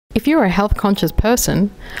If you're a health-conscious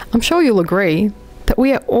person, I'm sure you'll agree that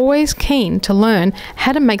we are always keen to learn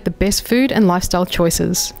how to make the best food and lifestyle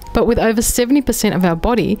choices. But with over 70% of our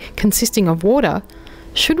body consisting of water,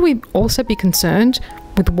 should we also be concerned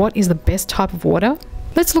with what is the best type of water?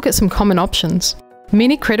 Let's look at some common options.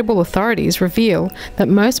 Many credible authorities reveal that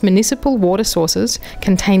most municipal water sources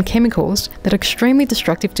contain chemicals that are extremely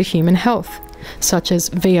destructive to human health, such as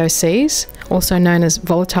VOCs, also known as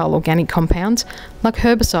volatile organic compounds, like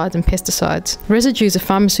herbicides and pesticides, residues of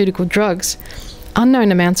pharmaceutical drugs,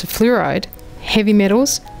 unknown amounts of fluoride, heavy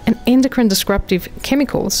metals, and endocrine disruptive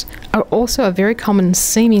chemicals are also a very common,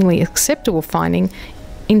 seemingly acceptable finding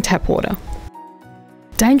in tap water.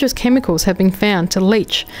 Dangerous chemicals have been found to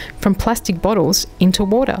leach from plastic bottles into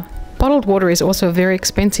water. Bottled water is also a very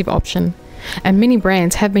expensive option, and many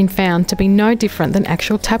brands have been found to be no different than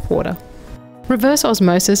actual tap water. Reverse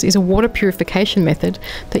osmosis is a water purification method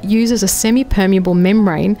that uses a semi-permeable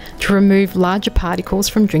membrane to remove larger particles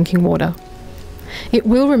from drinking water. It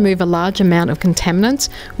will remove a large amount of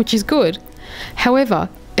contaminants, which is good. However,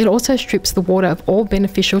 it also strips the water of all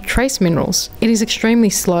beneficial trace minerals. It is extremely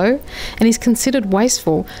slow and is considered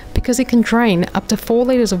wasteful because it can drain up to 4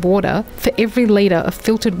 litres of water for every litre of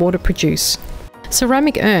filtered water produced.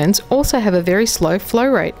 Ceramic urns also have a very slow flow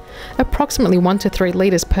rate, approximately 1 to 3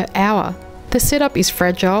 litres per hour. The setup is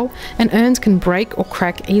fragile and urns can break or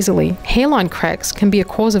crack easily. Hairline cracks can be a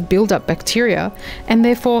cause of build-up bacteria, and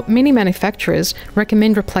therefore many manufacturers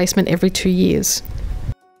recommend replacement every 2 years.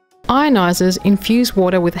 Ionisers infuse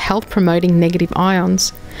water with health-promoting negative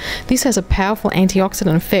ions. This has a powerful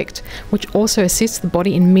antioxidant effect, which also assists the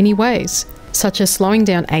body in many ways, such as slowing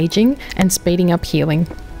down aging and speeding up healing.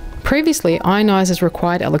 Previously, ionisers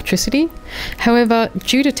required electricity. However,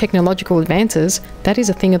 due to technological advances, that is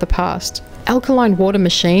a thing of the past. Alkaline water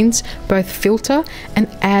machines both filter and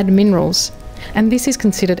add minerals, and this is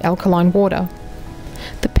considered alkaline water.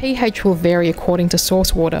 The pH will vary according to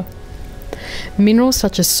source water. Minerals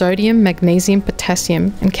such as sodium, magnesium,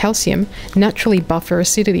 potassium, and calcium naturally buffer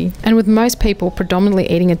acidity, and with most people predominantly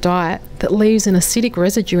eating a diet that leaves an acidic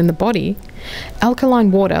residue in the body,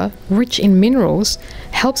 alkaline water, rich in minerals,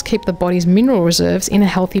 helps keep the body's mineral reserves in a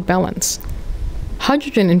healthy balance.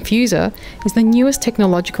 Hydrogen infuser is the newest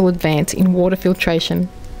technological advance in water filtration.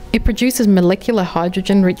 It produces molecular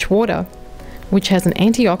hydrogen-rich water, which has an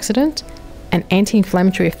antioxidant and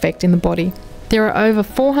anti-inflammatory effect in the body. There are over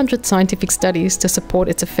 400 scientific studies to support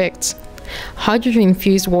its effects.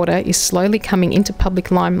 Hydrogen-infused water is slowly coming into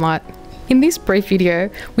public limelight. In this brief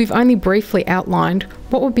video, we've only briefly outlined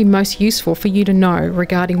what would be most useful for you to know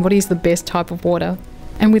regarding what is the best type of water.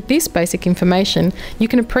 And with this basic information, you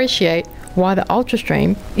can appreciate why the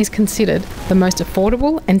UltraStream is considered the most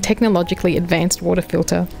affordable and technologically advanced water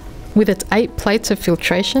filter. With its 8 plates of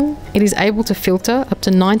filtration, it is able to filter up to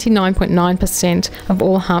 99.9% of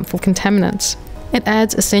all harmful contaminants. It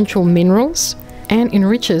adds essential minerals and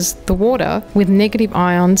enriches the water with negative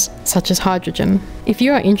ions such as hydrogen. If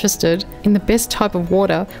you are interested in the best type of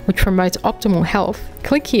water which promotes optimal health,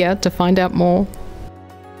 click here to find out more.